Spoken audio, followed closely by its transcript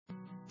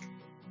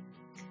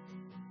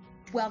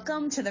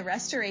Welcome to the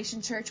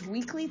Restoration Church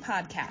Weekly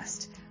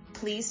Podcast.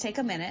 Please take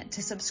a minute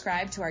to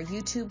subscribe to our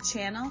YouTube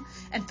channel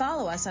and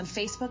follow us on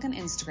Facebook and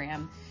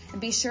Instagram. And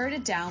be sure to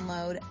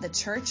download the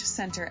Church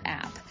Center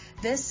app.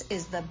 This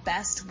is the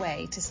best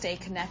way to stay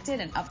connected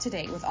and up to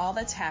date with all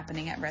that's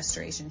happening at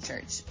Restoration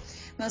Church.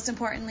 Most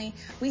importantly,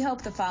 we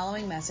hope the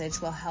following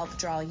message will help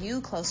draw you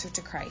closer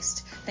to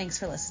Christ. Thanks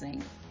for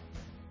listening.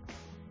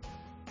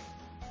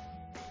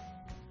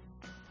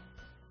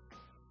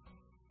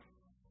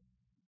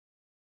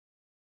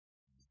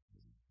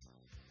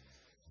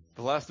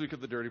 The last week of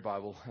the Dirty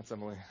Bible. That's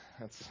Emily.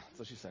 That's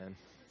what she's saying.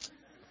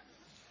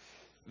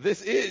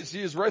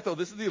 She is right though.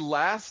 This is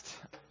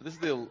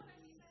the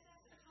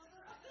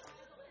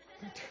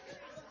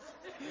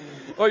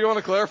Oh, you want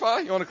to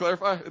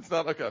clarify? It's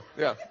not, okay.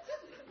 Yeah.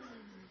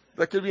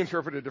 That could be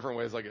interpreted different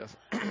ways, I guess.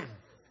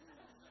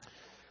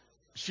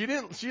 She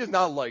is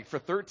not liked for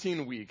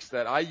 13 weeks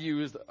that I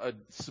used a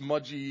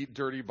smudgy,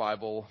 dirty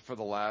Bible for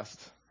the last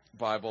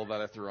Bible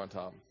that I threw on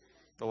top.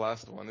 The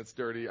last one. It's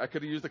dirty. I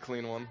could have used a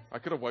clean one. I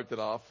could have wiped it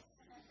off.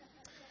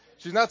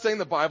 She's not saying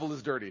the Bible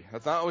is dirty.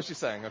 That's not what she's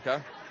saying, okay?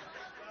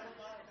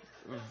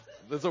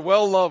 There's a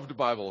well-loved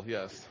Bible,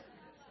 yes.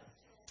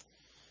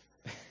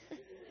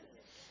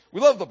 We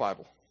love the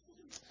Bible.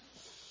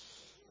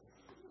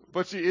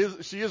 But she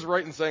is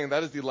right in saying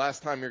that is the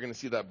last time you're going to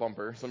see that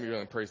bumper. Some of you are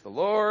going to praise the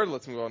Lord.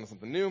 Let's move on to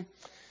something new.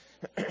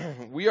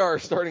 We are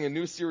starting a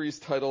new series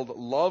titled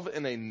Love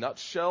in a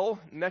Nutshell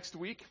next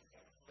week.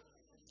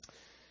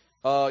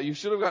 You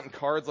should have gotten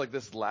cards like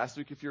this last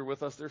week if you're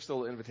with us. There's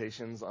still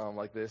invitations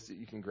like this that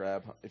you can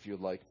grab if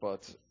you'd like.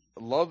 But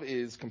love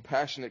is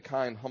compassionate,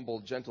 kind, humble,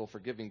 gentle,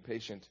 forgiving,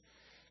 patient,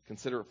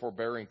 considerate,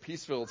 forbearing,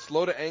 peace-filled,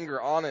 slow to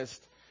anger,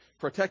 honest,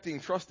 protecting,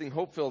 trusting,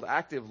 hope-filled,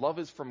 active. Love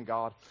is from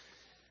God.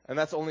 And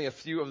that's only a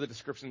few of the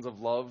descriptions of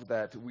love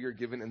that we are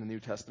given in the New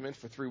Testament.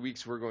 For 3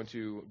 weeks, we're going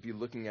to be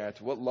looking at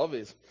what love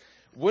is.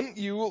 Wouldn't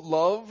you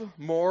love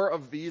more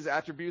of these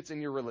attributes in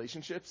your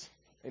relationships,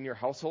 in your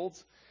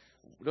households?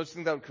 Don't you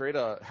think that would create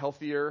a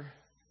healthier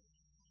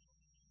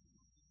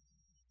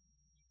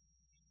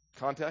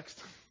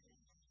context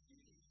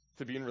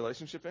to be in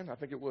relationship in? I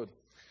think it would.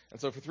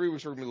 And so for 3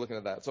 weeks, we're going to be looking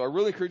at that. So I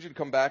really encourage you to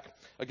come back.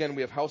 Again,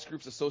 we have house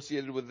groups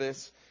associated with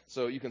this,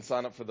 so you can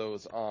sign up for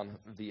those on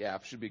the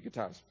app. Should be good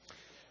times.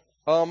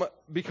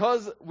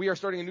 Because we are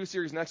starting a new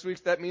series next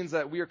week, that means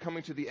that we are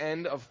coming to the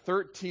end of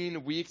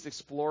 13 weeks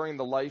exploring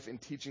the life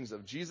and teachings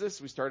of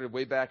Jesus. We started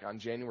way back on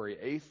January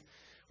 8th.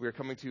 We are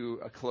coming to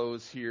a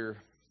close here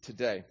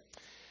today.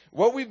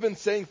 What we've been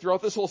saying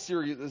throughout this whole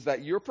series is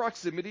that your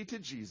proximity to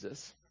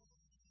Jesus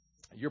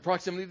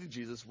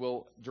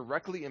will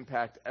directly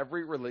impact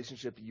every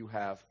relationship you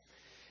have,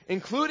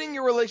 including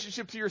your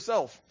relationship to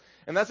yourself.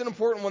 And that's an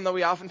important one that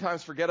we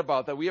oftentimes forget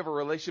about, that we have a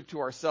relationship to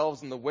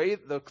ourselves, and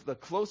the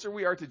closer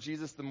we are to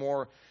Jesus, the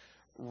more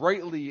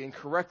rightly and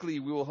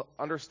correctly we will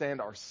understand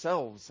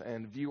ourselves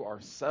and view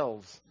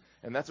ourselves.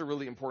 And that's a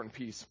really important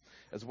piece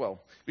as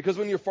well. Because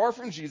when you're far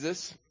from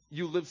Jesus,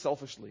 you live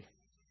selfishly.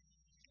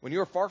 When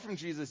you are far from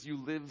Jesus,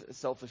 you live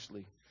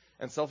selfishly.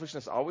 And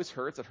selfishness always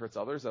hurts. It hurts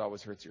others. It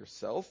always hurts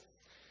yourself.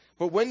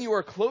 But when you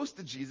are close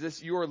to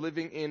Jesus, you are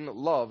living in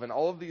love. And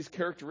all of these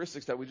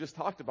characteristics that we just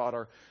talked about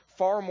are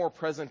far more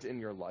present in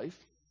your life,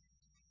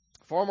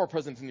 far more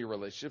present in your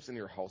relationships, in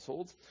your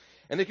households.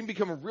 And it can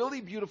become really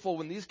beautiful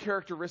when these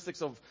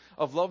characteristics of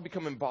love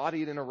become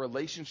embodied in a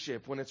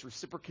relationship, when it's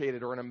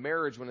reciprocated, or in a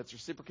marriage when it's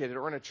reciprocated,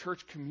 or in a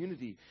church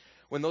community.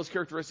 When those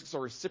characteristics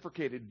are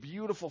reciprocated,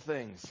 beautiful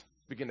things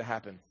begin to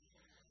happen.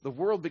 The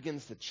world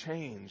begins to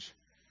change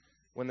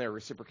when they're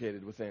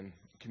reciprocated within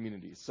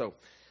communities. So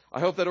I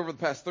hope that over the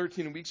past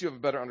 13 weeks you have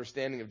a better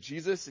understanding of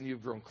Jesus, and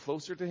you've grown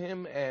closer to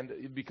him, and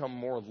you've become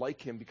more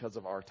like him because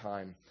of our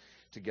time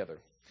together.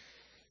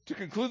 To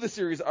conclude the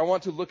series, I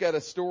want to look at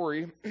a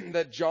story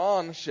that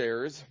John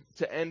shares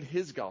to end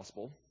his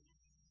gospel.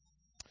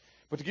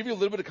 But to give you a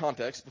little bit of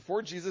context,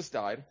 before Jesus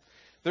died,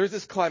 there's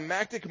this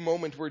climactic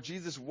moment where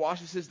Jesus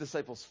washes his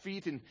disciples'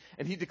 feet, and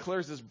he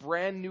declares this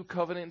brand new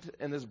covenant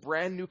and this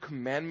brand new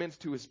commandment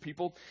to his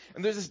people.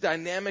 And there's this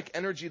dynamic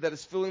energy that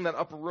is filling that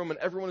upper room, and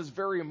everyone is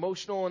very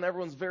emotional and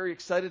everyone's very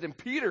excited. And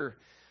Peter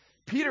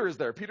is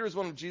there. Peter is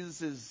one of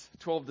Jesus'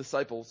 12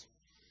 disciples,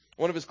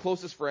 one of his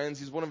closest friends.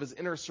 He's one of his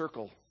inner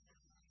circle.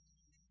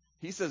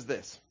 He says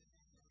this: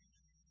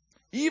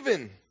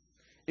 "Even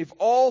if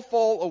all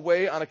fall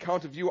away on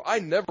account of you, I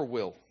never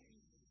will.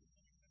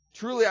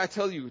 Truly I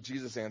tell you,"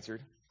 Jesus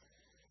answered,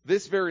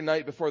 "this very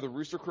night before the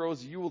rooster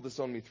crows, you will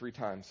disown me 3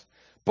 times.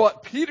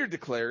 But Peter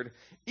declared,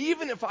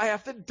 "Even if I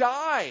have to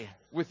die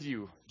with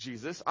you,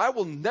 Jesus, I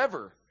will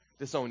never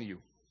disown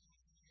you."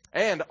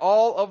 And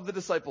all of the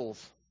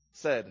disciples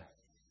said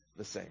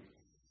the same.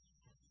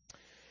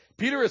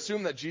 Peter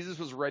assumed that Jesus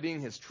was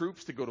readying his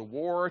troops to go to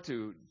war,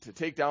 to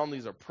take down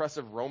these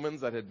oppressive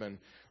Romans that had been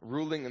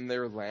ruling in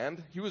their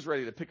land. He was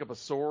ready to pick up a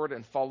sword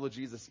and follow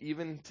Jesus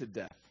even to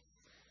death.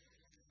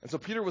 And so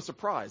Peter was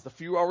surprised. A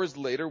few hours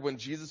later, when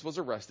Jesus was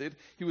arrested,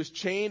 he was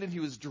chained and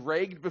he was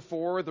dragged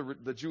before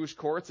the Jewish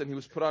courts, and he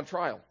was put on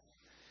trial.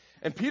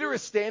 And Peter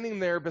is standing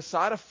there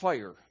beside a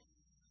fire,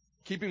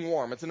 keeping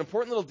warm. It's an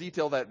important little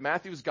detail that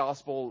Matthew's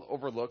gospel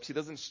overlooks. He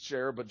doesn't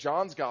share, but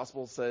John's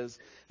gospel says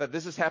that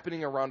this is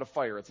happening around a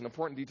fire. It's an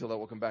important detail that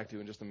we'll come back to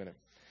in just a minute.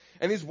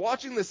 And he's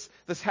watching this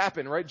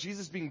happen, right?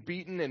 Jesus being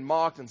beaten and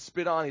mocked and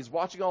spit on. He's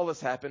watching all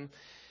this happen.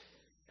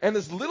 And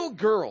this little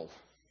girl,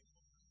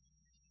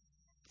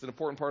 it's an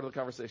important part of the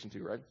conversation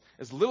too, right?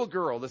 This little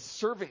girl, this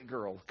servant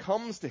girl,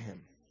 comes to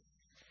him.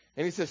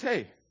 And he says,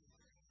 hey,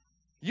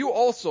 you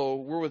also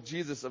were with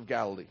Jesus of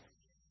Galilee.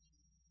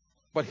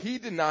 But he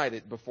denied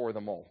it before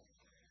them all.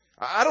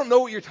 I don't know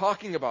what you're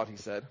talking about, he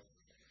said.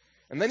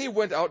 And then he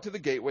went out to the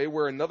gateway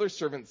where another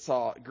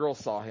girl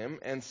saw him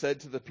and said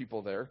to the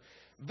people there,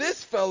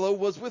 this fellow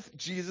was with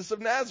Jesus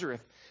of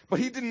Nazareth. But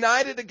he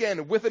denied it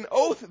again with an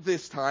oath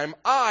this time,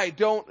 I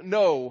don't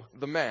know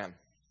the man.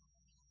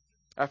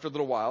 After a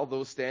little while,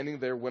 those standing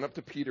there went up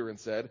to Peter and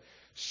said,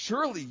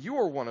 surely you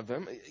are one of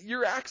them.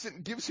 Your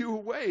accent gives you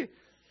away.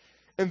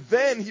 And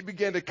then he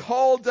began to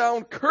call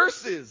down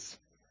curses.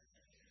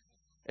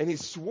 And he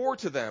swore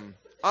to them,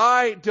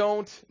 I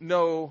don't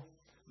know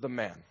the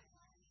man.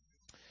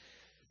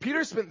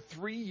 Peter spent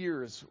 3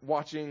 years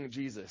watching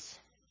Jesus,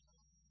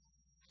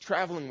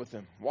 traveling with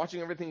him,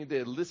 watching everything he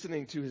did,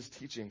 listening to his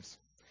teachings.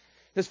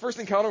 His first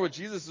encounter with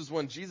Jesus was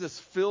when Jesus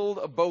filled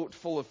a boat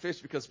full of fish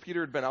because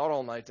Peter had been out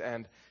all night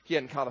and he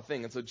hadn't caught a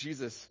thing. And so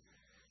Jesus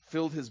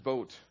filled his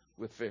boat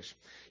with fish.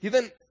 He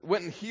then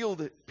went and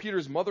healed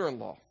Peter's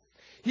mother-in-law.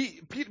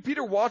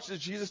 Peter watched as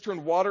Jesus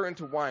turned water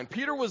into wine.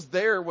 Peter was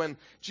there when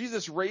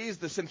Jesus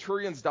raised the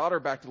centurion's daughter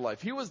back to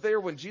life. He was there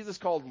when Jesus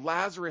called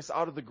Lazarus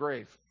out of the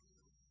grave.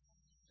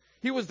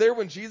 He was there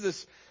when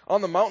Jesus,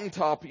 on the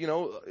mountaintop,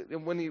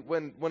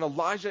 when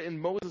Elijah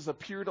and Moses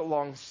appeared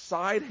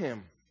alongside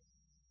him.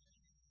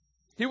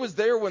 He was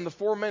there when the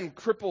 4 men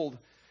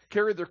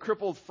carried their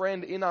crippled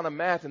friend in on a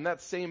mat, and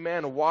that same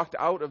man walked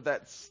out of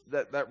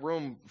that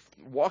room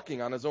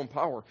walking on his own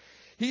power.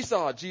 He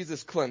saw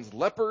Jesus cleanse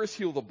lepers,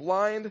 heal the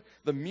blind,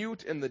 the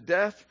mute, and the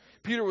deaf.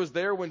 Peter was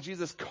there when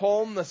Jesus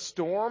calmed the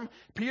storm.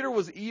 Peter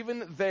was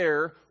even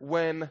there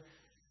when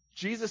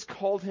Jesus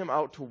called him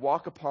out to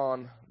walk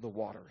upon the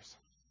waters.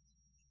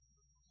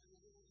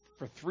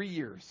 For 3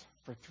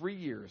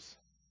 years,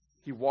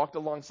 he walked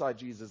alongside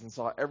Jesus and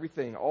saw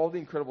everything, all the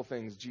incredible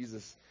things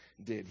Jesus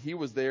did. He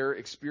was there,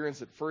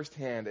 experienced it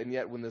firsthand, and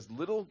yet when this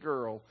little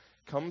girl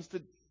comes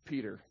to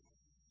Peter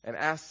and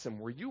asks him,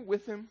 were you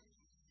with him?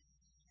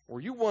 Were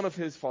you one of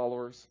his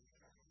followers?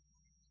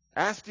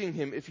 Asking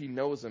him if he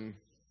knows him.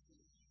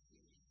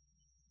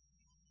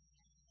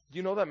 Do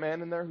you know that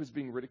man in there who's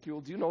being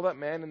ridiculed? Do you know that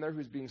man in there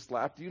who's being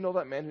slapped? Do you know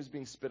that man who's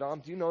being spit on?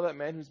 Do you know that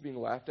man who's being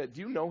laughed at?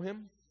 Do you know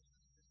him?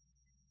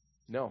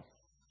 No.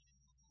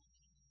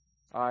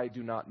 I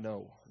do not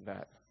know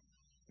that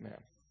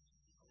man.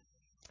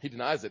 He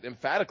denies it,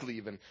 emphatically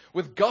even,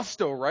 with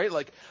gusto, right?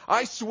 Like,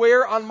 I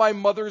swear on my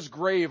mother's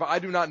grave, I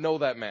do not know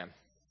that man.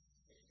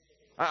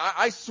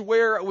 I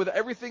swear with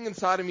everything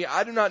inside of me,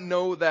 I do not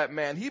know that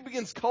man. He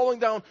begins calling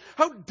down,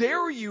 how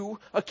dare you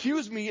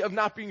accuse me of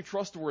not being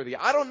trustworthy?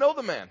 I don't know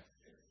the man.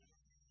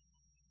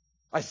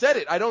 I said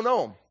it, I don't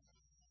know him.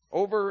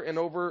 Over and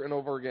over and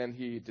over again,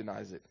 he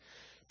denies it.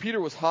 Peter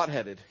was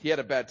hot-headed. He had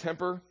a bad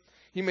temper.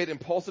 He made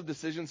impulsive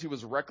decisions. He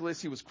was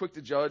reckless. He was quick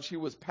to judge. He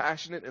was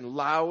passionate and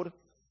loud.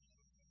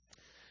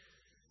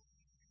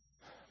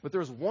 But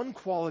there was one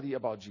quality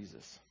about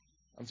Peter.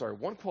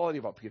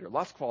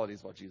 Lots of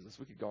qualities about Jesus.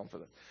 We could go on for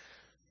that.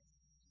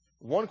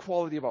 One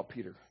quality about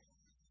Peter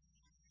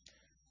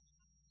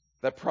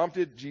that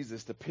prompted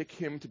Jesus to pick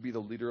him to be the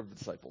leader of the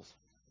disciples.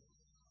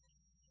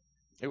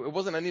 It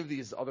wasn't any of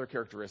these other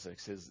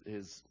characteristics.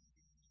 His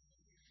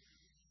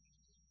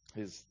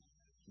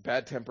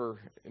bad temper,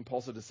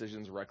 impulsive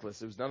decisions,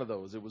 reckless. It was none of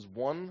those. It was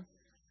one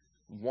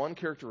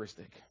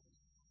characteristic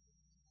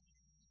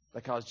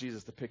that caused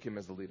Jesus to pick him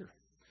as the leader.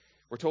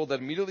 We're told that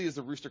immediately as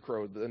the rooster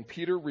crowed, then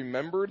Peter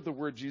remembered the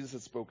word Jesus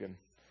had spoken.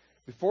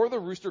 Before the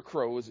rooster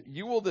crows,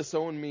 you will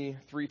disown me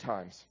 3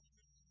 times.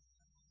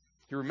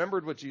 He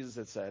remembered what Jesus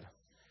had said,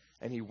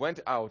 and he went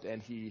out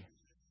and he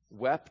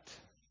wept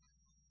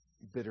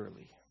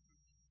bitterly.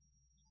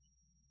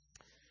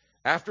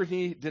 After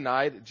he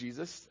denied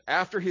Jesus,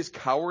 after his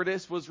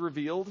cowardice was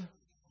revealed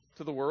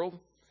to the world,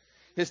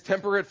 his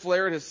temper had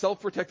flared, his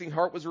self-protecting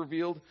heart was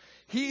revealed,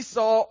 he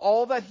saw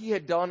all that he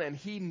had done and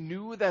he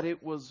knew that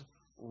it was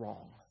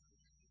wrong.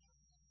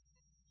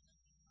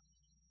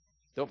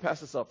 Don't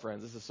pass this up,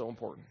 friends. This is so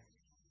important.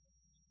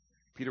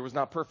 Peter was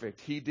not perfect.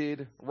 He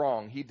did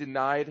wrong. He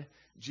denied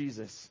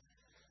Jesus.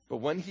 But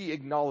when he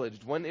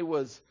acknowledged, when it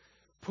was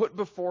put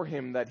before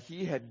him that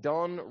he had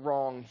done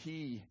wrong,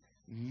 he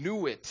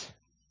knew it.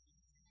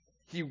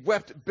 He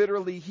wept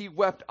bitterly. He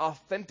wept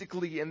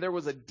authentically, and there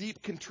was a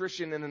deep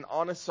contrition and an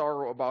honest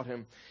sorrow about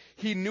him.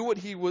 He knew what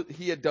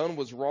he had done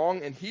was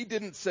wrong, and he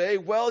didn't say,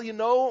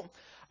 well,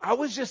 I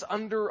was just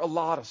under a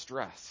lot of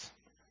stress.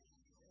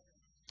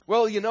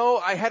 Well,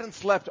 I hadn't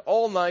slept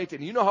all night,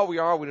 and you know how we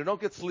are when we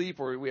don't get sleep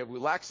or we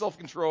lack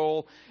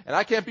self-control, and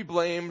I can't be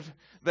blamed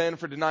then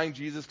for denying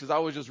Jesus because I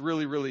was just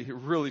really, really,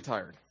 really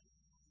tired.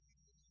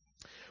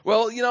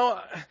 Well,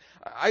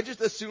 I just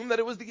assumed that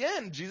it was the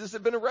end. Jesus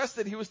had been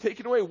arrested. He was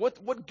taken away.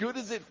 What good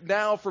is it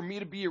now for me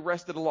to be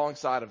arrested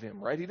alongside of him,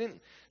 right? He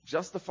didn't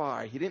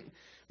justify. He didn't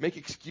make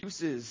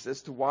excuses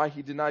as to why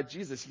he denied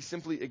Jesus. He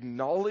simply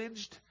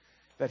acknowledged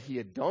that he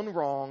had done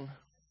wrong,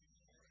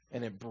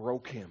 and it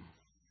broke him.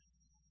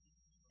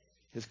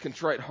 His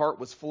contrite heart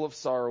was full of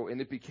sorrow,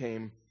 and it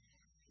became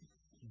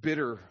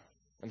bitter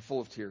and full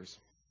of tears.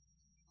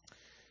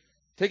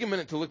 Take a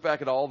minute to look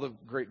back at all the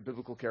great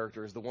biblical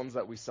characters, the ones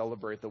that we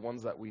celebrate, the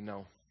ones that we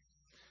know,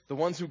 the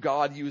ones who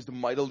God used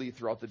mightily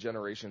throughout the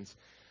generations.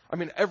 I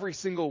mean, every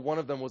single one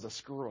of them was a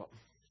screw-up.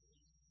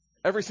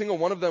 Every single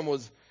one of them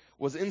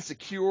was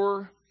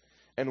insecure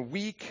and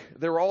weak.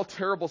 They were all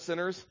terrible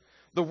sinners.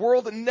 The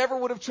world never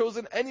would have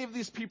chosen any of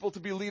these people to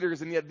be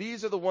leaders, and yet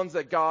these are the ones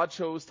that God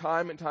chose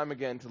time and time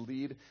again to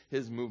lead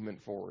his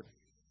movement forward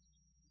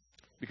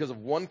because of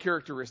one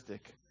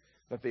characteristic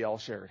that they all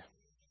shared.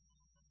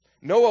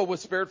 Noah was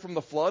spared from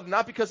the flood,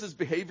 not because his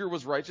behavior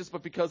was righteous,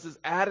 but because his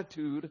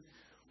attitude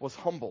was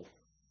humble.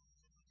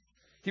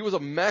 He was a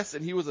mess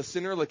and he was a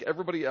sinner like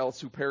everybody else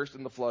who perished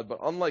in the flood, but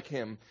unlike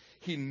him,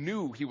 he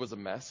knew he was a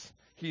mess.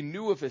 He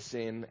knew of his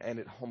sin, and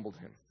it humbled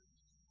him.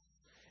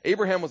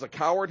 Abraham was a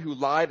coward who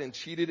lied and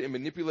cheated and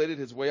manipulated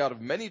his way out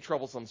of many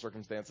troublesome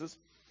circumstances.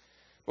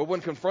 But when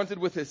confronted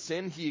with his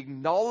sin, he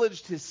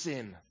acknowledged his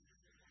sin,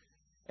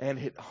 and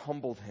it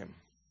humbled him.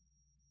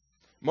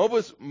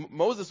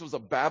 Moses was a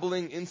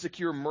babbling,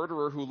 insecure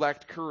murderer who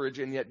lacked courage,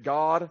 and yet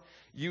God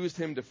used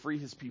him to free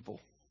his people.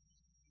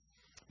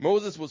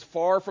 Moses was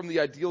far from the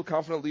ideal,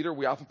 confident leader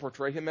we often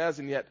portray him as,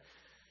 and yet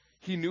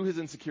he knew his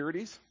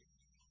insecurities.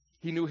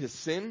 He knew his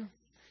sin.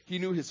 He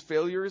knew his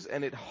failures,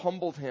 and it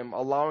humbled him,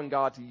 allowing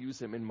God to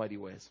use him in mighty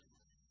ways.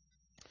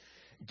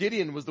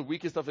 Gideon was the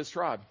weakest of his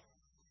tribe,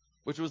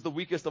 which was the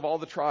weakest of all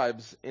the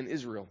tribes in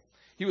Israel.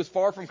 He was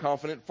far from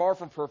confident, far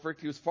from perfect.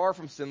 He was far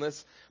from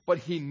sinless, but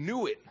he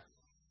knew it,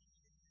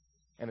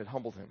 and it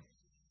humbled him.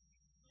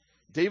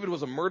 David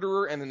was a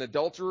murderer and an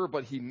adulterer,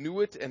 but he knew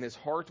it, and his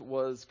heart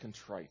was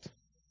contrite.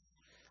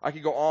 I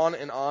could go on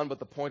and on, but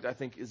the point, I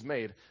think, is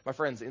made. My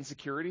friends,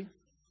 insecurity,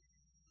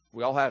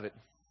 we all have it.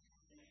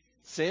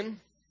 Sin,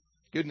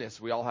 goodness,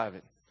 we all have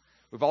it.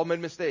 We've all made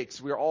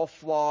mistakes. We are all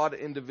flawed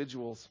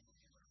individuals.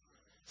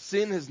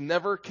 Sin has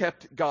never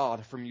kept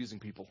God from using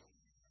people.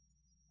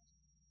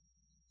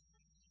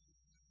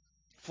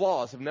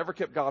 Flaws have never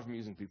kept God from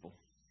using people.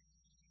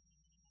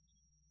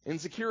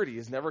 Insecurity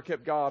has never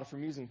kept God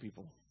from using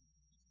people.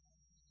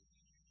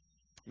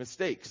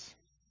 Mistakes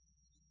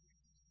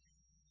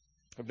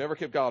have never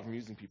kept God from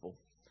using people.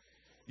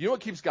 You know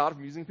what keeps God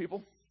from using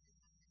people?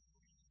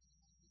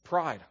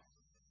 Pride.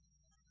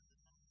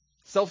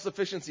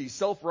 Self-sufficiency,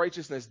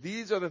 self-righteousness.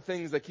 These are the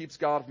things that keeps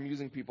God from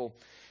using people.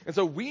 And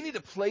so we need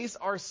to place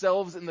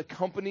ourselves in the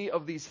company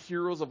of these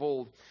heroes of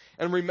old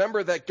and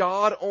remember that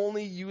God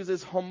only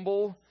uses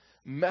humble,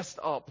 messed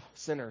up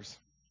sinners.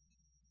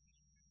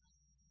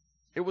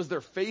 It was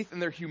their faith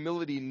and their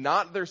humility,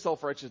 not their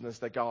self-righteousness,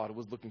 that God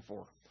was looking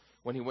for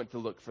when he went to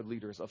look for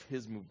leaders of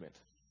his movement.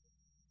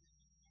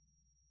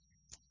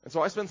 And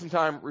so I spent some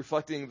time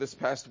reflecting this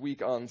past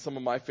week on some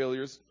of my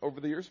failures over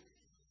the years.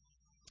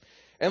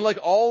 And like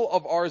all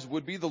of ours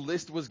would be, the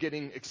list was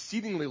getting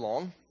exceedingly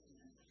long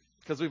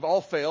because we've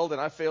all failed,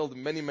 and I failed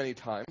many, many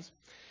times.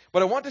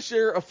 But I want to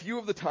share a few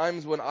of the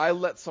times when I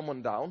let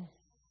someone down,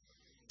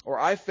 or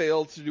I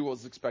failed to do what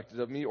was expected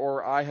of me,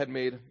 or I had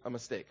made a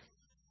mistake.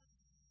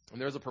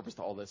 And there's a purpose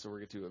to all this, so we'll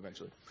get to it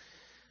eventually.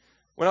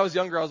 When I was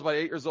younger, I was about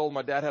 8 years old.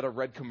 My dad had a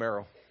red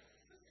Camaro.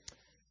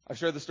 I've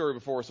shared this story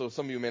before, so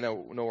some of you may know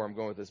where I'm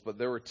going with this, but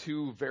there were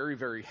two very,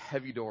 very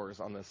heavy doors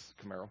on this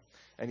Camaro.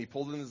 And he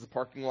pulled into the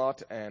parking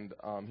lot, and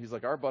he's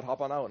like, all right, bud,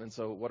 hop on out. And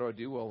so what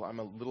do? Well, I'm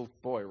a little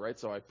boy, right?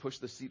 So I push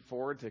the seat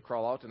forward to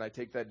crawl out, and I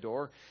take that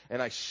door,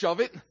 and I shove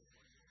it,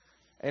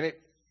 and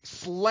it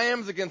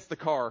slams against the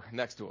car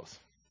next to us.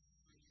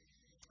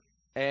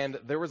 And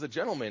there was a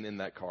gentleman in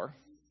that car.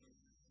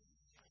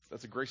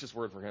 That's a gracious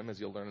word for him, as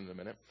you'll learn in a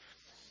minute.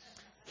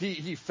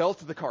 He felt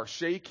the car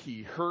shake.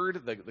 He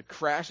heard the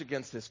crash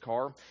against his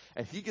car,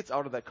 and he gets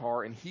out of that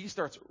car, and he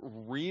starts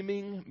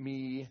reaming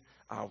me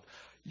out.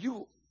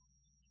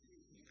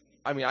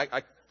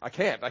 I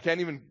can't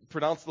even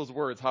pronounce those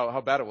words,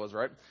 how bad it was,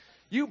 right?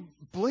 You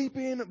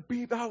bleeping,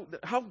 beep out,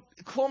 how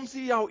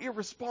clumsy, how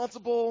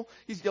irresponsible.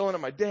 He's yelling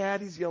at my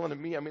dad. He's yelling at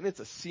me. I mean,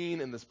 it's a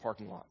scene in this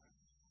parking lot.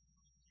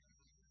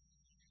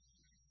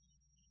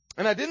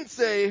 And I didn't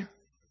say,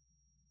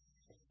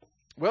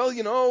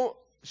 well,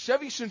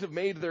 Chevy shouldn't have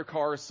made their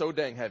cars so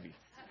dang heavy.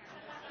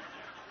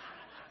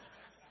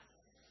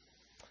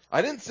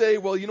 I didn't say,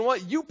 well, you know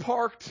what? You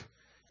parked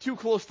too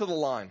close to the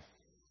line.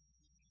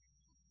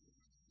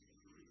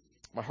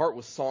 My heart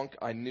was sunk.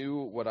 I knew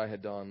what I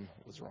had done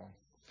was wrong.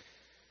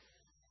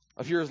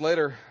 A few years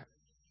later,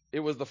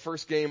 it was the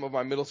first game of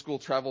my middle school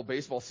travel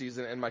baseball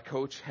season, and my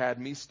coach had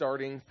me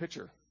starting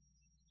pitcher.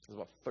 I was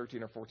about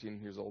 13 or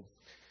 14 years old.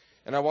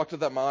 And I walked to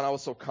that mound. I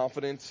was so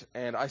confident,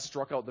 and I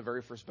struck out the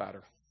very first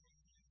batter.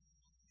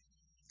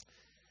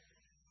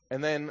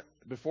 And then,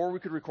 before we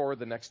could record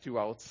the next 2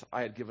 outs,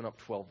 I had given up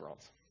 12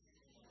 runs.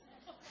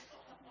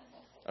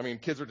 I mean,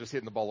 kids were just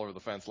hitting the ball over the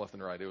fence left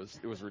and right. It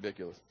was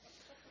ridiculous.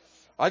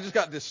 I just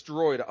got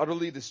destroyed,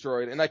 utterly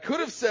destroyed. And I could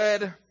have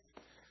said,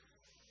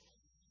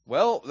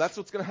 well, that's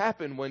what's going to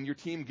happen when your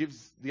team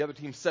gives the other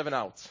team 7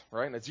 outs,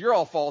 right? And it's your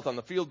all fault on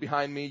the field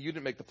behind me. You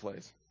didn't make the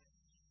plays.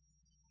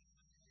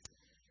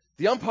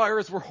 The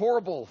umpires were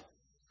horrible.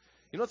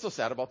 You know what's so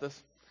sad about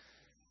this?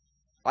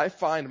 I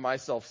find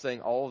myself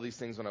saying all of these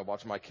things when I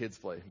watch my kids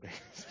play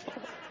baseball.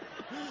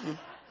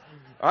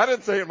 I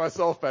didn't say it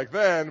myself back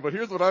then, but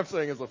here's what I'm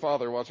saying as a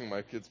father watching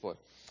my kids play.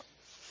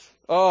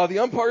 The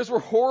umpires were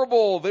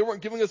horrible. They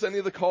weren't giving us any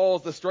of the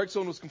calls. The strike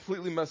zone was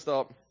completely messed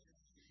up.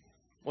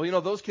 Well, you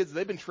know, those kids,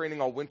 they've been training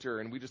all winter,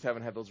 and we just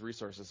haven't had those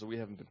resources, so we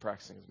haven't been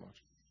practicing as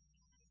much.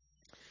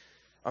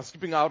 I'm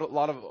skipping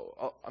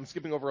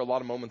over a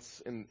lot of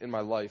moments in my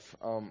life.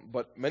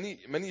 But many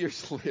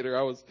years later,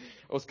 I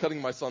was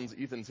cutting my son's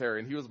Ethan's hair,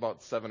 and he was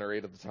about 7 or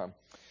 8 at the time.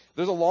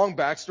 There's a long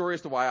backstory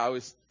as to why I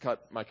always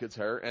cut my kids'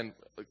 hair, and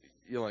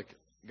you're like,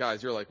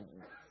 guys, you're like,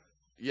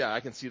 yeah, I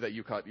can see that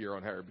you cut your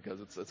own hair because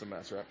it's a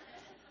mess, right?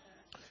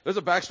 There's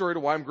a backstory to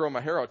why I'm growing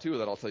my hair out too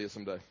that I'll tell you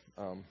someday.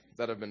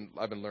 That I've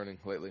been learning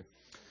lately.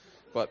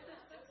 But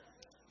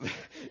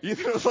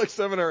Ethan was like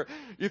 7 or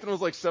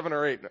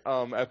 8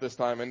 at this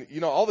time, and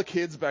you know all the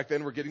kids back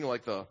then were getting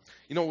like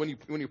when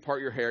you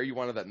part your hair, you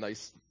wanted that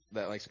nice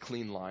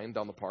clean line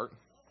down the part.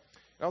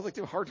 And I was like,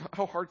 dude,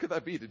 how hard could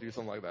that be to do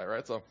something like that,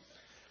 right? So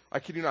I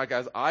kid you not,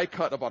 guys, I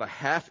cut about a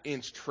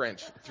 ½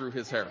 trench through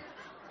his hair,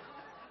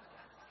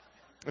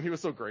 and he was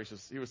so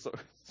gracious. He was so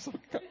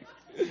kind.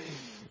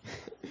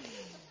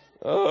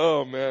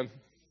 Oh man,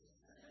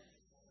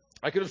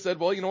 I could have said,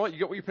 well, you know what, you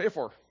get what you pay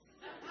for.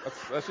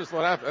 That's just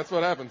what happens. That's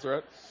what happens,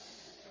 right?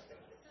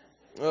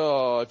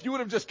 Oh, if you would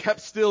have just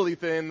kept still,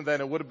 Ethan, then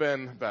it would have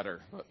been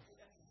better. But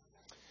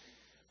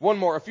one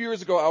more. A few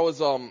years ago, I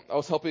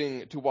was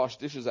helping to wash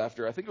dishes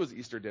after, I think it was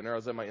Easter dinner. I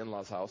was at my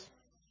in-laws' house,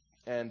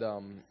 and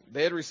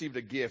they had received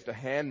a gift, a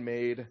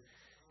handmade,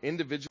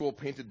 individual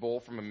painted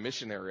bowl from a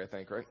missionary, I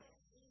think, right?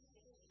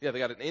 Yeah, they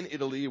got it in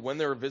Italy. When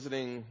they were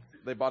visiting,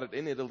 they bought it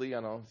in Italy. I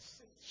know,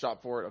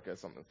 shop for it. Okay,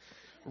 something.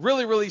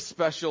 Really, really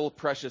special,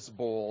 precious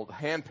bowl,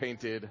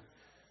 hand-painted.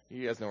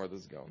 You guys know where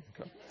this is going.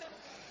 Okay.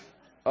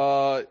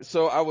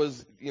 So I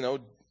was,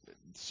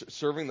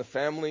 serving the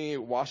family,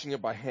 washing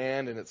it by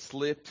hand, and it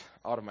slipped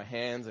out of my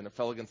hands, and it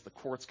fell against the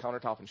quartz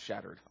countertop and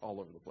shattered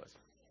all over the place.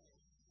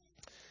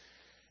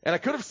 And I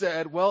could have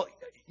said, well,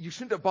 you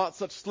shouldn't have bought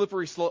such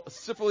slippery soap.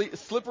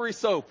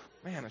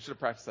 Man, I should have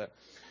practiced that.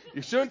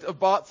 You shouldn't have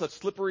bought such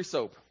slippery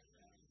soap.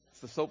 It's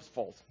the soap's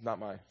fault, not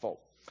my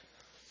fault.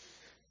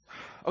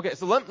 Okay,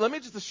 so let me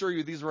just assure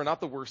you these were not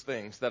the worst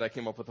things that I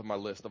came up with on my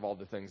list of all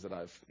the things that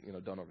I've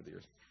done over the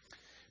years.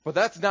 But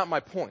that's not my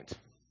point.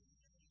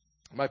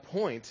 My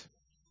point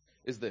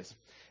is this.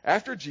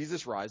 After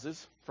Jesus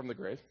rises from the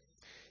grave,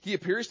 he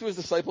appears to his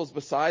disciples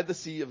beside the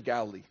Sea of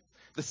Galilee,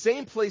 the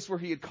same place where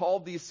he had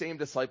called these same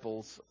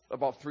disciples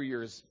about 3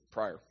 years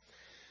prior.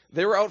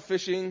 They were out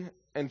fishing,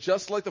 and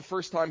just like the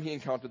first time he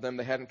encountered them,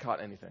 they hadn't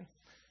caught anything.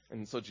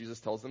 And so Jesus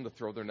tells them to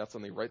throw their nets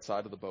on the right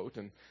side of the boat,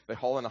 and they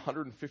haul in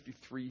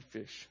 153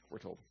 fish, we're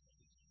told.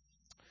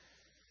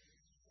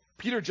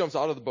 Peter jumps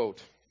out of the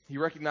boat. He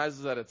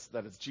recognizes that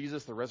it's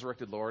Jesus, the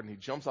resurrected Lord, and he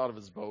jumps out of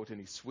his boat and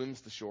he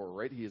swims to shore,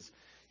 right? He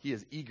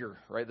is eager,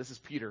 right? This is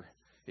Peter.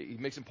 He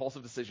makes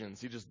impulsive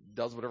decisions. He just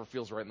does whatever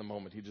feels right in the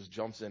moment. He just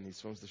jumps in, he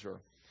swims to shore.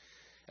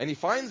 And he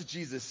finds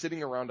Jesus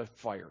sitting around a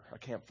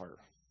campfire.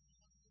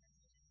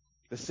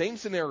 The same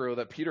scenario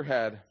that Peter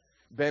had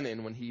been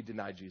in when he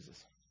denied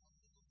Jesus.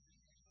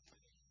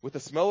 With the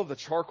smell of the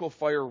charcoal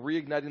fire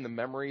reigniting the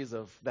memories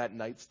of that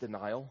night's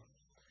denial,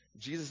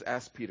 Jesus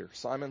asked Peter,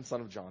 Simon,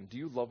 son of John, do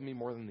you love me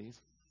more than these?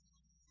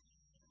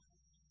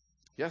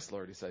 Yes,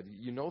 Lord, he said,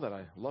 you know that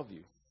I love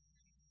you.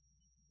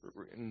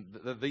 And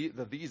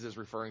the these is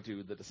referring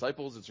to the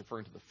disciples, it's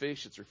referring to the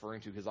fish, it's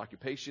referring to his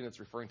occupation, it's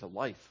referring to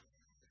life.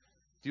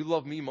 Do you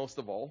love me most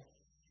of all?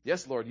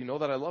 Yes, Lord, you know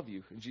that I love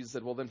you. And Jesus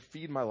said, well, then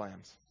feed my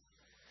lambs.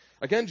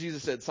 Again,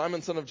 Jesus said,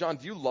 Simon, son of John,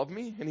 do you love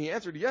me? And he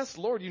answered, yes,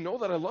 Lord, you know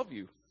that I love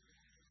you.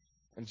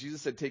 And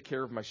Jesus said, take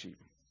care of my sheep.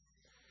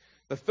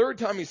 The third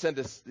time he said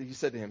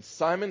to him,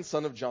 Simon,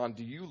 son of John,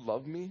 do you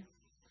love me?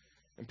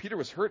 And Peter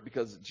was hurt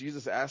because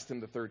Jesus asked him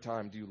the third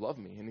time, do you love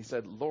me? And he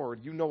said,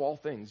 Lord, you know all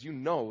things. You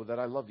know that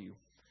I love you.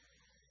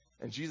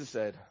 And Jesus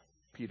said,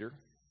 Peter,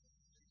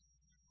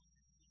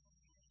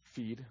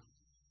 feed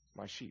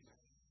my sheep.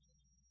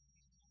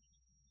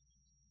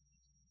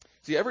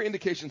 See, every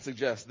indication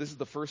suggests this is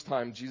the first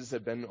time Jesus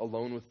had been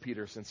alone with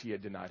Peter since he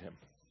had denied him.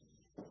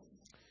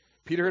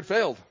 Peter had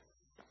failed.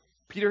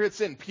 Peter had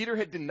sinned. Peter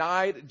had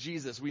denied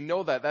Jesus. We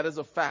know that. That is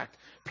a fact.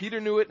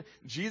 Peter knew it.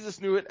 Jesus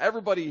knew it.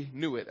 Everybody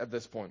knew it at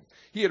this point.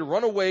 He had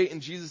run away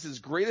in Jesus'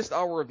 greatest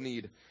hour of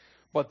need.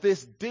 But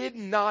this did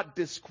not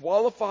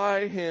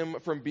disqualify him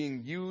from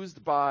being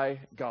used by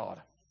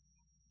God.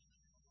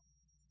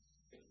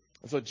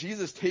 And so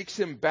Jesus takes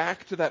him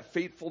back to that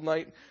fateful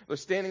night. They're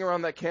standing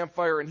around that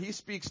campfire, and he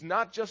speaks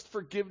not just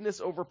forgiveness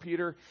over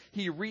Peter,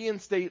 he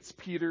reinstates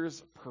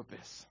Peter's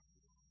purpose.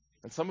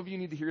 And some of you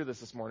need to hear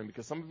this morning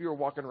because some of you are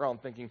walking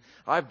around thinking,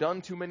 I've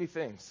done too many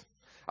things.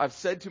 I've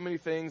said too many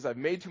things. I've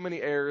made too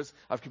many errors.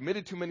 I've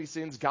committed too many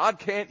sins. God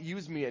can't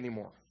use me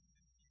anymore.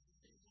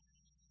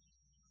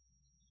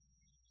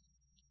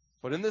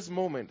 But in this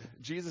moment,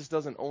 Jesus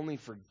doesn't only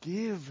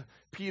forgive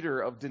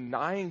Peter of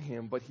denying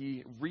him, but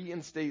he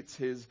reinstates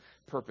his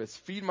purpose.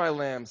 Feed my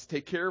lambs,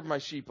 take care of my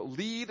sheep,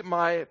 lead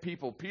my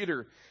people.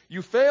 Peter,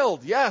 you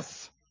failed,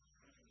 yes,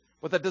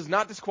 but that does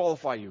not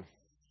disqualify you.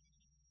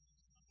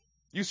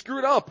 You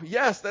screwed up,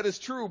 yes, that is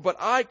true, but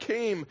I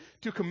came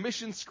to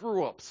commission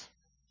screw-ups.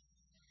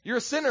 You're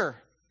a sinner.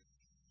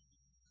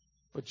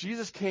 But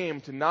Jesus came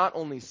to not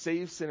only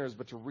save sinners,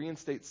 but to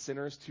reinstate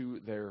sinners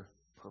to their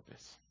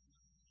purpose.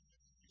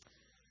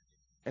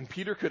 And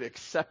Peter could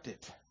accept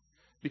it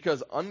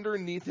because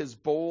underneath his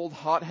bold,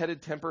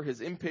 hot-headed temper,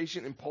 his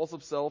impatient,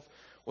 impulsive self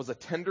was a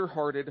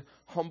tender-hearted,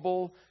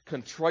 humble,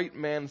 contrite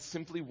man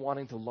simply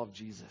wanting to love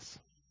Jesus.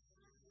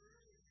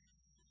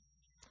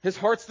 His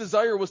heart's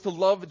desire was to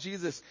love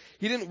Jesus.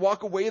 He didn't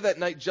walk away that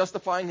night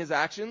justifying his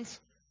actions.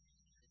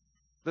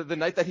 The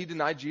night that he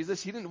denied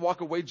Jesus, he didn't walk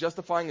away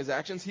justifying his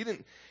actions. He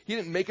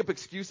didn't make up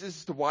excuses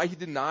as to why he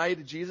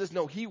denied Jesus.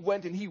 No, he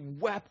went and he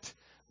wept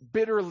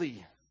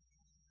bitterly.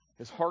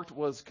 His heart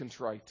was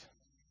contrite.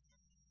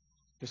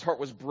 His heart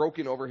was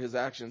broken over his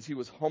actions. He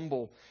was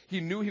humble.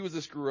 He knew he was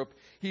a screw-up.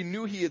 He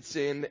knew he had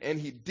sinned, and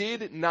he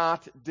did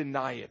not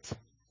deny it.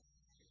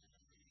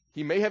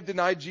 He may have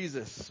denied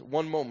Jesus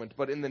one moment,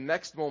 but in the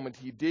next moment,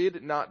 he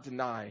did not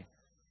deny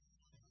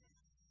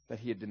that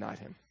he had denied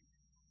him.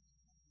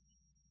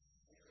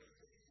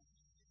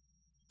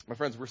 My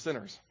friends, we're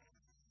sinners.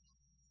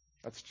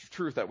 That's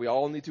truth that we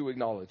all need to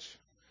acknowledge.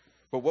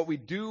 But what we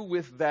do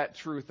with that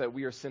truth that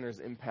we are sinners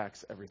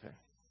impacts everything.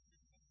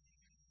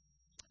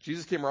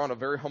 Jesus came around a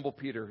very humble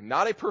Peter,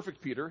 not a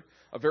perfect Peter,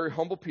 a very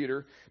humble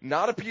Peter,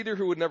 not a Peter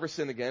who would never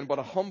sin again, but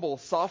a humble,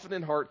 softened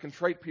in heart,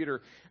 contrite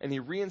Peter, and he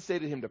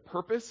reinstated him to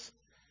purpose,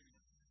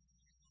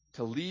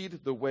 to lead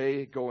the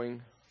way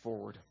going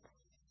forward.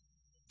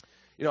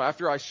 You know,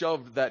 after I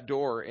shoved that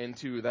door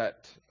into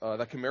that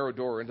Camaro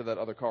door into that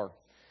other car,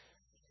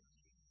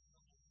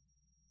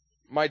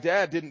 my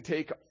dad didn't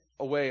take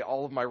away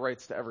all of my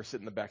rights to ever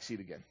sit in the back seat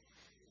again.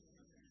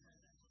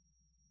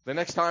 The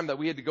next time that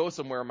we had to go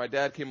somewhere, my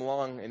dad came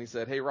along and he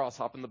said, "Hey, Ross,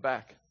 hop in the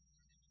back.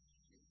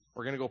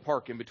 We're going to go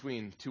park in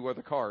between two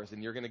other cars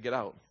and you're going to get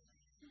out.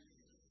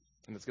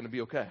 And it's going to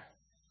be okay."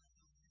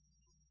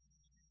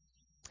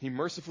 He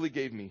mercifully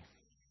gave me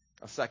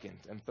a second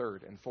and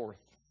third and fourth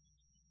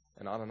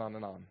and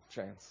on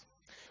chance.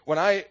 When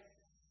I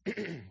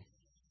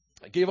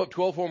gave up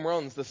 12 home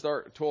runs to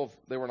start, 12,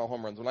 they weren't all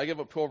home runs. When I gave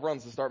up 12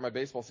 runs to start my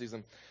baseball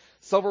season,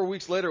 several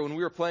weeks later when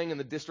we were playing in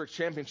the district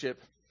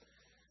championship,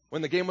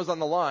 when the game was on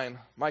the line,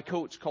 my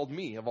coach called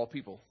me, of all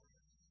people,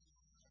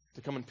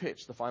 to come and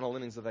pitch the final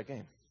innings of that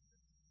game.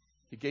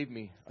 He gave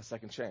me a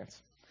second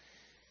chance.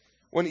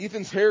 When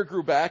Ethan's hair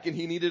grew back and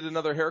he needed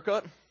another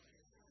haircut,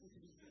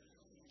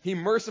 he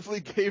mercifully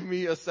gave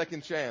me a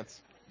second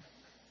chance.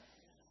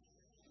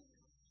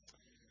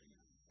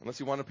 Unless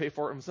he wanted to pay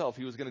for it himself,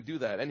 he was going to do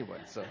that anyway.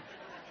 So,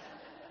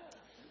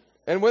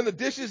 and when the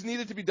dishes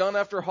needed to be done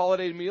after a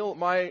holiday meal,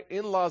 my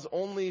in-laws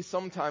only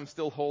sometimes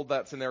still hold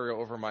that scenario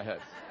over my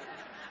head.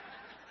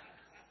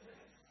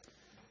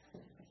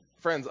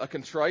 Friends, a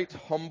contrite,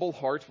 humble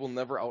heart will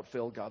never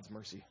outfail God's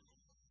mercy.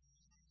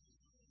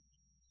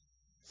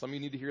 Some of you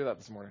need to hear that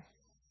this morning.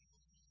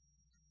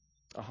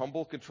 A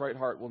humble, contrite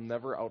heart will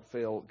never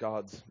outfail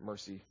God's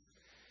mercy.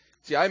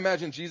 See, I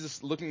imagine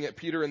Jesus looking at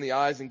Peter in the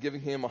eyes and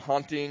giving him a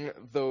haunting,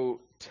 though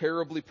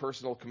terribly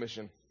personal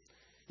commission.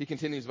 He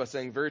continues by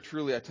saying, "Very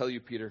truly I tell you,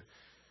 Peter,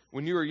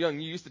 when you were young,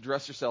 you used to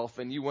dress yourself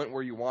and you went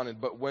where you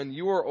wanted. But when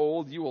you are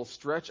old, you will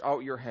stretch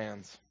out your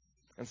hands,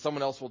 and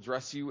someone else will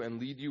dress you and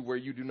lead you where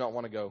you do not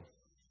want to go."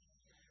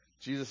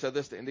 Jesus said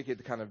this to indicate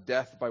the kind of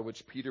death by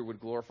which Peter would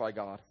glorify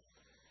God.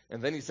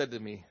 And then he said to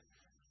me,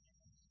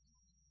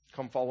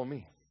 "Come follow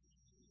me."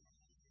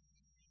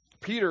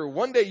 Peter,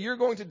 one day you're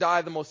going to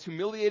die the most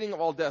humiliating of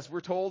all deaths.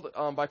 We're told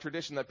by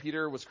tradition that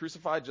Peter was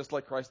crucified just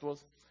like Christ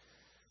was.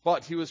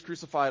 But he was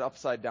crucified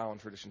upside down,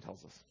 tradition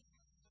tells us.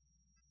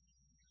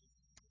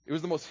 It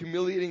was the most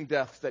humiliating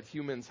death that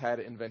humans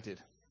had invented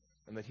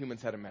and that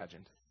humans had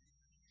imagined.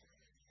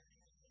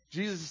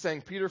 Jesus is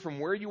saying, Peter, from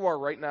where you are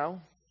right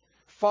now,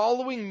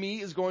 following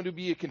me is going to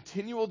be a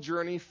continual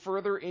journey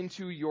further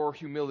into your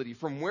humility.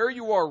 From where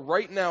you are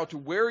right now to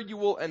where you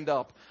will end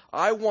up,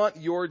 I want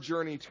your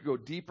journey to go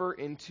deeper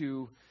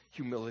into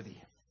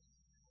humility.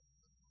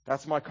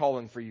 That's my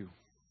calling for you.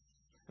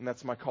 And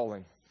that's my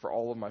calling for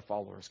all of my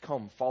followers.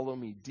 Come, follow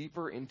me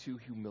deeper into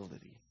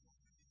humility.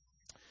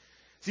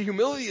 See,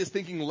 humility is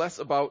thinking less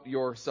about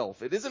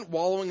yourself. It isn't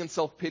wallowing in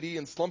self-pity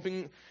and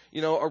slumping,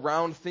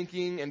 around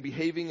thinking and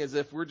behaving as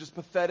if we're just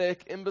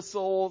pathetic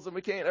imbeciles and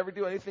we can't ever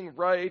do anything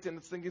right, and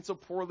it's thinking so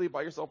poorly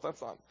about yourself.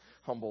 That's not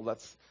humble.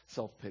 That's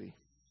self-pity.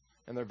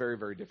 And they're very,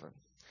 very different.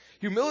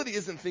 Humility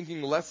isn't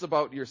thinking less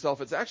about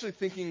yourself. It's actually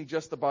thinking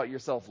just about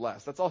yourself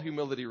less. That's all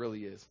humility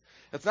really is.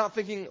 It's not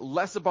thinking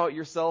less about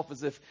yourself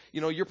as if,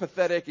 you're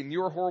pathetic and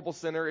you're a horrible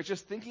sinner. It's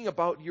just thinking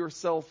about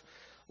yourself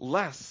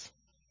less.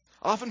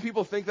 Often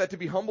people think that to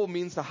be humble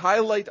means to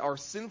highlight our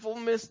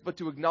sinfulness, but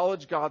to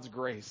acknowledge God's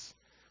grace.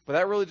 But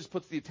that really just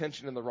puts the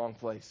attention in the wrong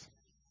place.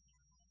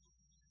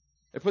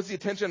 It puts the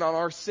attention on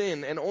our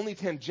sin and only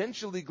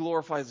tangentially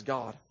glorifies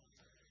God.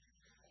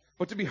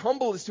 But to be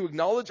humble is to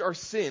acknowledge our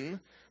sin,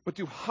 but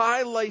to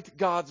highlight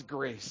God's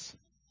grace.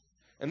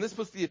 And this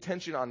puts the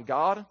attention on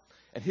God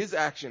and His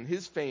action,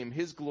 His fame,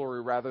 His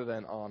glory, rather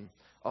than on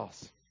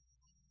us.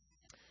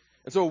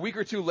 And so a week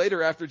or two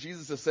later, after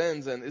Jesus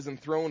ascends and is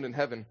enthroned in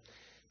heaven,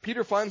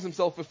 Peter finds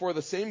himself before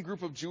the same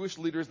group of Jewish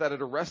leaders that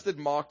had arrested,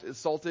 mocked,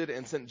 assaulted,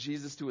 and sent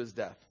Jesus to his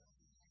death.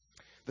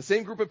 The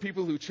same group of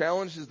people who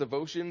challenged his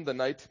devotion the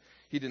night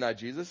he denied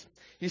Jesus.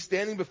 He's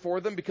standing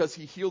before them because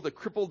he healed a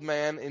crippled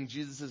man in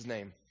Jesus'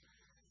 name.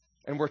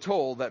 And we're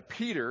told that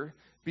Peter,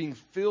 being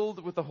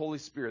filled with the Holy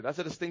Spirit, that's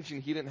a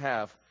distinction he didn't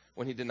have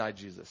when he denied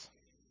Jesus.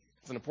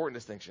 It's an important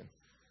distinction.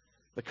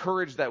 The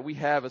courage that we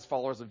have as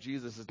followers of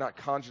Jesus is not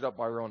conjured up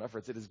by our own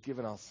efforts. It is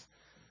given us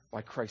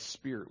by Christ's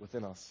Spirit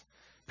within us.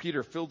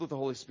 Peter, filled with the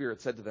Holy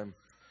Spirit, said to them,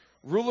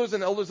 "Rulers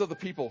and elders of the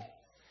people,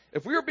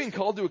 if we are being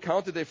called to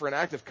account today for an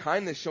act of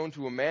kindness shown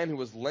to a man who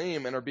was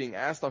lame and are being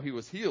asked how he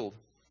was healed,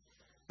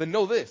 then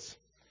know this,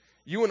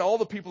 you and all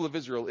the people of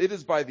Israel, it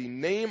is by the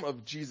name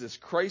of Jesus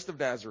Christ of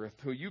Nazareth,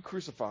 who you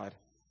crucified,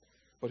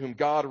 but whom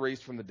God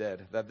raised from the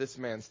dead, that this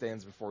man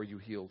stands before you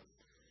healed."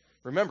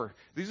 Remember,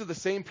 these are the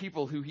same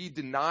people who he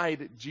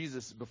denied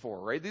Jesus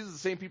before, right? These are the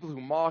same people who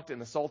mocked and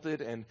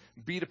assaulted and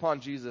beat upon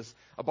Jesus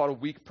about a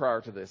week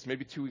prior to this,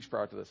 maybe 2 weeks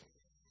prior to this.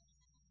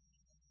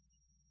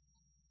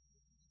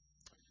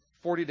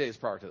 40 days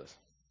prior to this.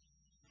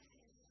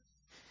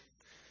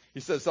 He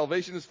says,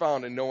 "Salvation is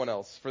found in no one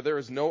else, for there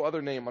is no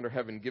other name under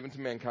heaven given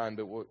to mankind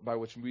by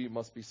which we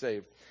must be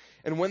saved."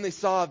 And when they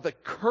saw the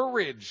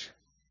courage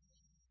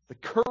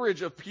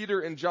of Peter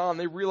and John,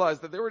 they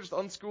realized that they were just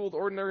unschooled,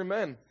 ordinary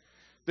men.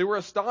 They were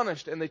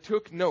astonished, and they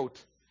took note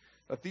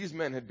that these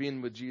men had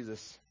been with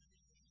Jesus.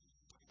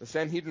 The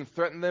Sanhedrin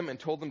threatened them and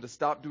told them to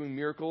stop doing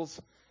miracles.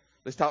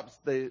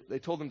 They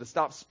told them to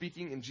stop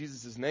speaking in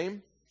Jesus'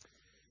 name.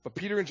 But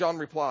Peter and John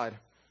replied,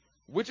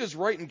 "Which is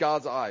right in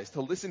God's eyes,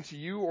 to listen to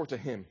you or to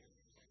him?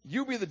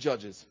 You be the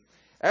judges.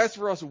 As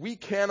for us, we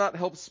cannot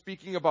help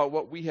speaking about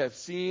what we have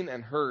seen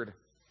and heard."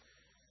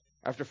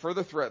 After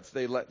further threats,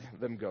 they let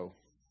them go.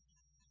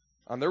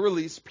 On their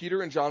release,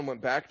 Peter and John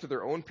went back to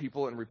their own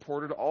people and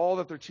reported all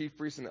that their chief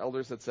priests and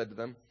elders had said to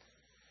them.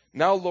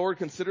 "Now, Lord,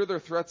 consider their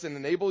threats and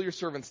enable your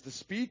servants to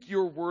speak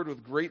your word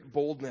with great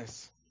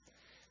boldness.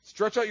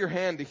 Stretch out your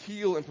hand to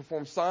heal and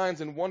perform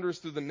signs and wonders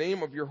through the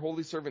name of your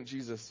holy servant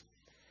Jesus."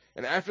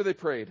 And after they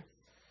prayed,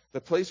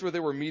 the place where they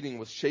were meeting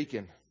was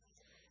shaken,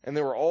 and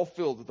they were all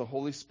filled with the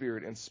Holy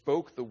Spirit and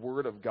spoke the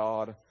word of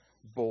God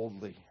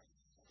boldly.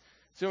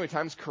 See how many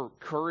times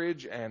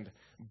courage and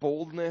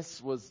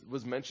boldness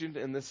was mentioned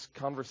in this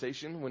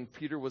conversation when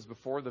Peter was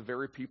before the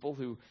very people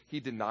who he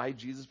denied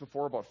Jesus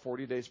before about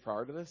 40 days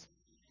prior to this?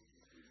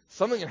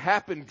 Something had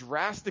happened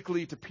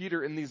drastically to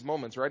Peter in these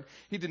moments, right?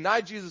 He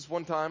denied Jesus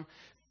one time.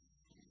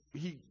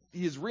 He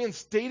is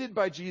reinstated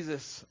by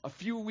Jesus a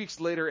few weeks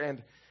later,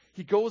 and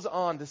he goes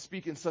on to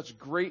speak in such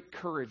great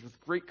courage, with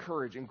great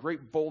courage and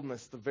great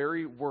boldness, the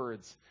very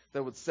words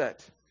that would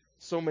set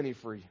so many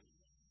free.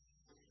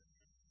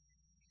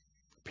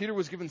 Peter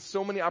was given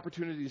so many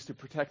opportunities to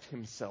protect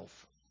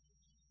himself.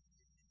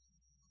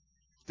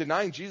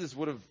 Denying Jesus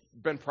would have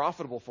been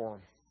profitable for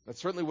him. That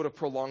certainly would have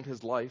prolonged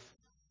his life.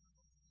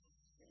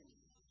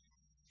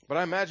 But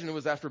I imagine it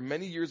was after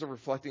many years of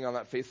reflecting on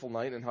that faithful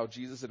night and how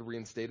Jesus had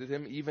reinstated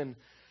him, even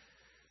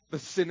the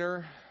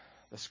sinner,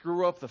 the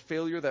screw-up, the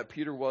failure that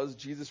Peter was,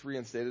 Jesus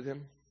reinstated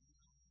him.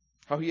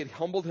 How he had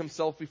humbled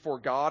himself before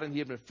God and he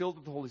had been filled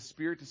with the Holy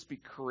Spirit to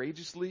speak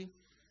courageously.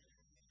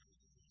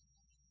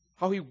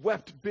 How he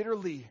wept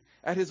bitterly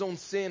at his own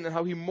sin and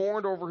how he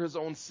mourned over his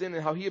own sin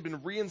and how he had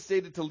been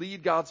reinstated to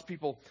lead God's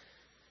people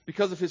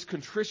because of his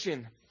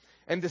contrition.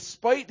 And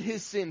despite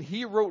his sin,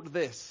 he wrote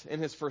this in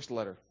his first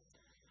letter.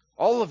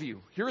 "All of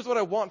you, here's what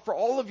I want for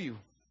all of you.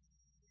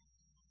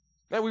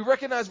 Now, we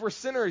recognize we're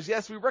sinners.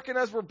 Yes, we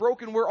recognize we're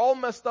broken. We're all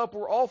messed up.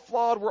 We're all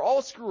flawed. We're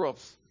all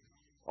screw-ups.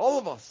 All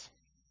of us.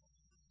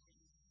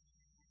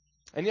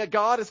 And yet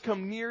God has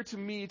come near to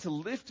me to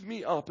lift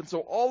me up. And so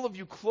all of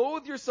you,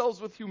 clothe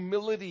yourselves with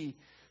humility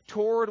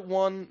toward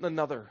one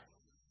another."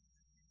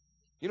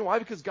 You know why?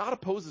 Because God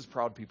opposes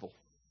proud people.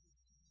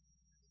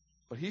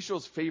 But he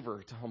shows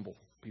favor to humble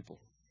people.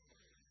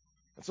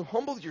 And so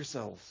humble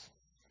yourselves.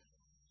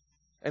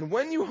 And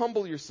when you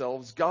humble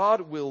yourselves,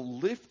 God will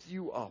lift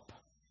you up.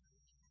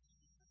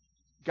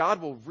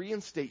 God will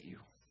reinstate you.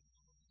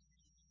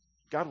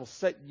 God will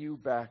set you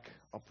back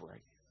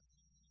upright.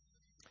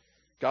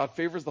 God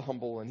favors the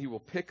humble, and he will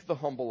pick the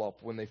humble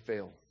up when they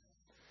fail.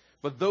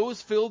 But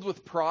those filled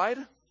with pride,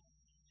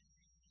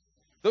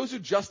 Those who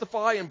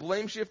justify and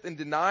blame shift and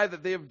deny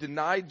that they have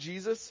denied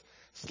Jesus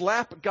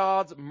slap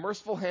God's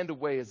merciful hand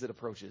away as it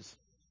approaches.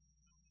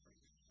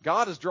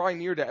 God is drawing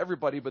near to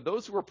everybody, but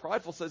those who are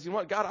prideful says, you know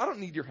what, God, I don't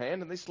need your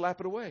hand, and they slap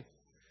it away.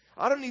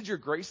 I don't need your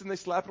grace, and they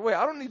slap it away.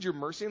 I don't need your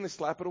mercy, and they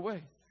slap it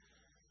away.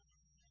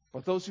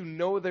 But those who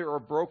know they are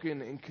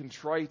broken and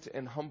contrite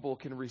and humble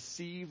can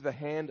receive the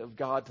hand of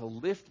God to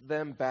lift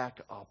them back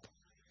up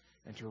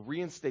and to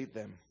reinstate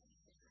them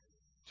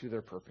to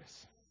their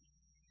purpose.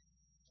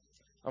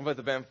 I'll invite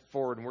the band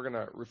forward, and we're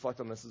going to reflect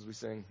on this as we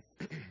sing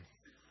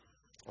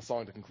a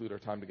song to conclude our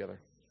time together.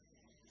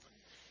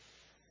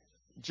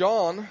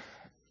 John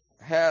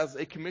has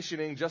a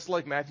commissioning just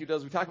like Matthew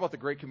does. We talk about the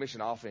Great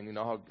Commission often, you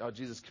know, how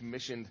Jesus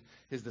commissioned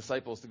his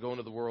disciples to go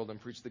into the world and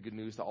preach the good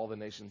news to all the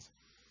nations.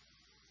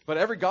 But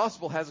every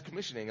gospel has a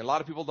commissioning, and a lot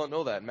of people don't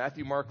know that.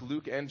 Matthew, Mark,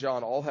 Luke, and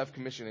John all have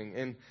commissioning.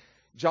 In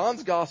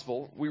John's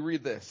gospel, we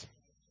read this: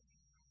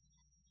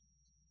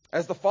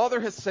 As the Father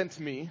has sent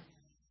me,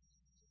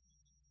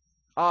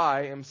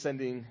 I am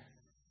sending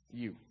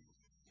you.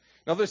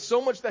 Now, there's so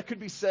much that could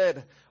be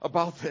said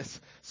about this.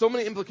 So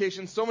many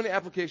implications, so many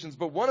applications.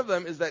 But one of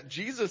them is that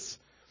Jesus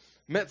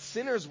met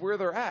sinners where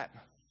they're at.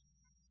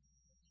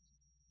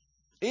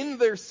 In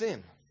their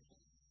sin.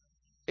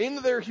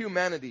 In their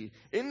humanity.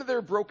 In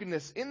their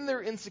brokenness. In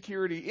their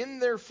insecurity. In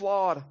their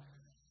flawed,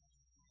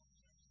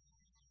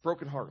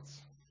 broken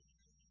hearts.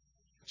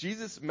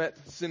 Jesus met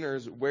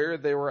sinners where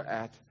they were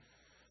at.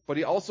 But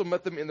he also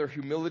met them in their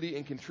humility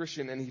and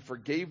contrition, and he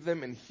forgave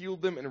them and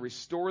healed them and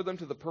restored them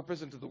to the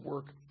purpose and to the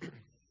work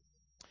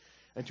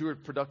and to a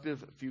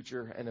productive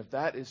future. And if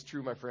that is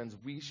true, my friends,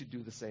 we should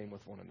do the same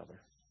with one another.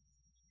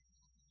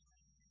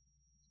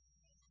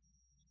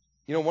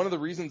 You know, one of the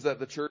reasons that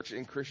the church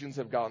and Christians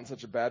have gotten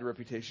such a bad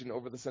reputation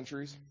over the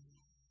centuries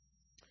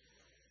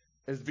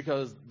is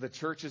because the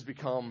church has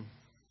become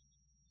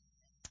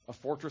a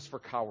fortress for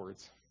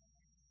cowards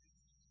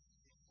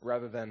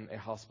rather than a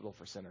hospital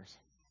for sinners.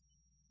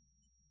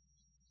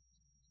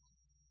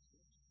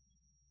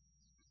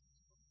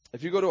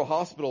 If you go to a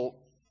hospital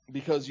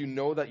because you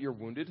know that you're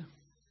wounded,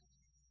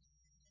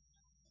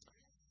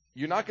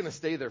 you're not going to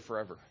stay there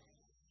forever.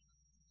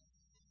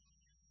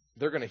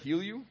 They're going to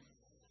heal you,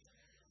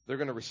 they're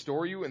going to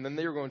restore you, and then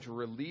they're going to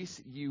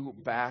release you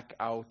back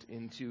out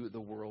into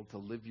the world to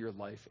live your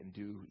life and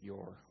do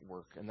your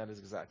work. And that is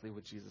exactly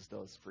what Jesus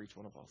does for each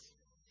one of us.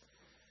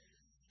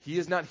 He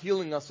is not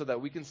healing us so that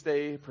we can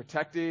stay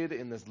protected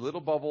in this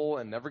little bubble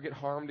and never get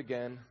harmed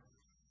again,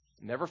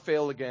 never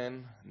fail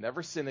again,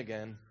 never sin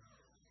again.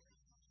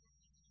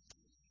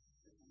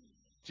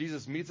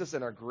 Jesus meets us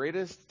in our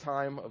greatest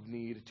time of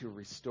need to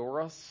restore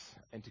us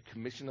and to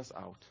commission us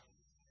out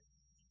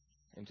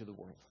into the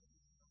world.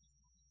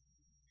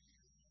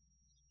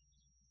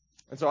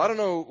 And so I don't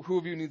know who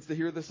of you needs to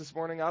hear this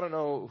morning. I don't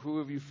know who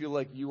of you feel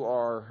like you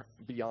are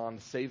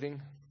beyond saving.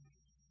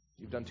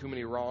 You've done too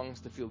many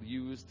wrongs to feel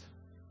used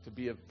to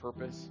be of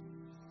purpose.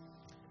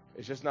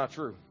 It's just not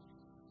true.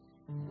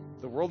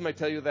 The world may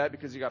tell you that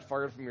because you got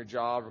fired from your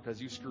job or because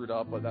you screwed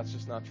up, but that's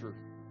just not true.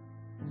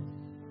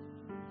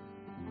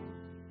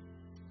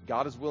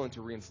 God is willing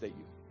to reinstate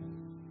you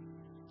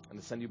and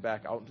to send you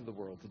back out into the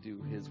world to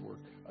do his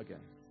work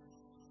again.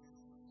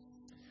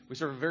 We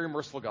serve a very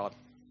merciful God.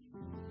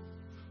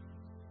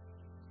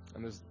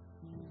 And there's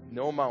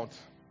no amount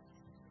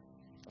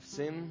of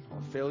sin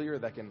or failure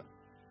that can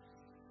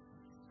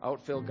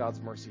outfill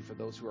God's mercy for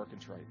those who are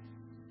contrite.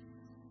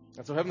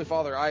 And so, Heavenly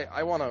Father,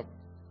 I want to,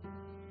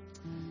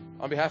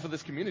 on behalf of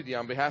this community,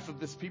 on behalf of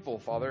this people,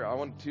 Father, I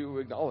want to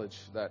acknowledge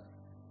that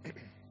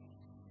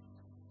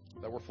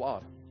we're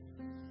flawed.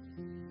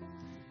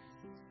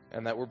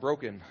 And that we're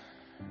broken,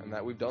 and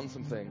that we've done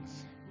some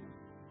things.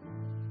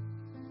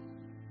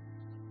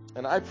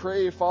 And I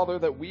pray, Father,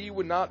 that we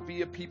would not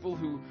be a people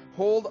who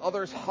hold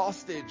others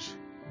hostage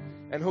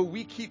and who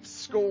we keep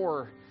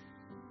score,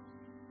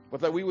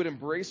 but that we would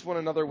embrace one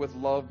another with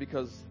love,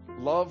 because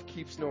love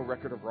keeps no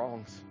record of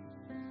wrongs.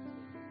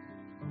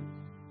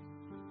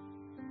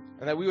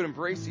 And that we would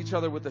embrace each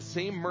other with the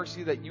same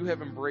mercy that you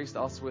have embraced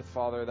us with,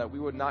 Father, that we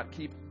would not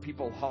keep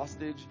people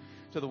hostage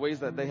to the ways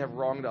that they have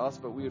wronged us,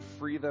 but we would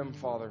free them,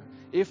 Father,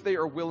 if they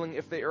are willing,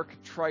 if they are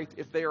contrite,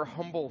 if they are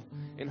humble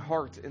in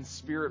heart and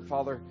spirit,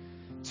 Father,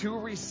 to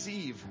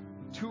receive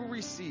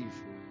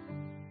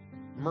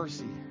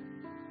mercy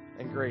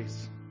and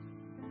grace.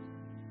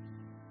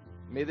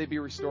 May they be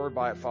restored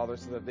by it, Father,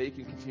 so that they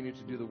can continue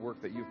to do the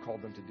work that you've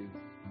called them to do.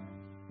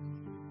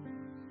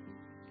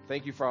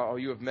 Thank you for how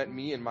you have met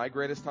me in my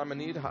greatest time of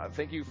need.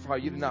 Thank you for how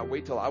you did not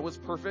wait till I was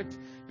perfect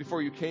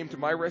before you came to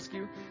my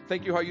rescue.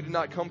 Thank you how you did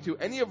not come to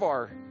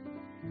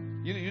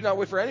you did not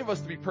wait for any of us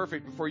to be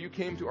perfect before you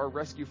came to our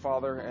rescue,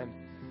 Father. And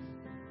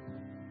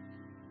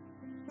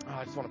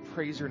I just want to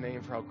praise your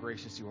name for how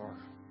gracious you are.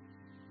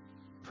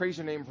 Praise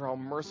your name for how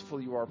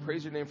merciful you are.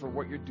 Praise your name for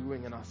what you're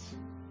doing in us.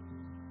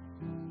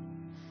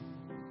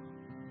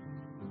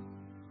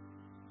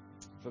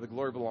 For the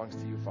glory belongs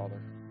to you,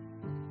 Father.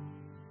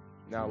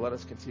 Now let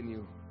us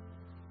continue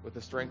with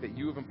the strength that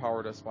you have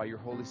empowered us by your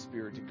Holy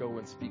Spirit to go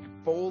and speak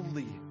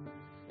boldly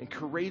and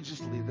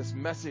courageously this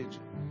message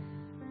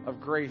of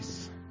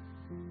grace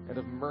and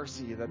of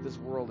mercy that this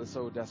world is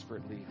so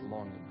desperately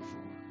longing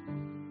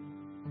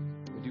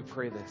for. We do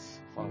pray this,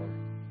 Father,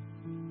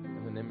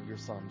 in the name of your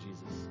Son,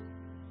 Jesus.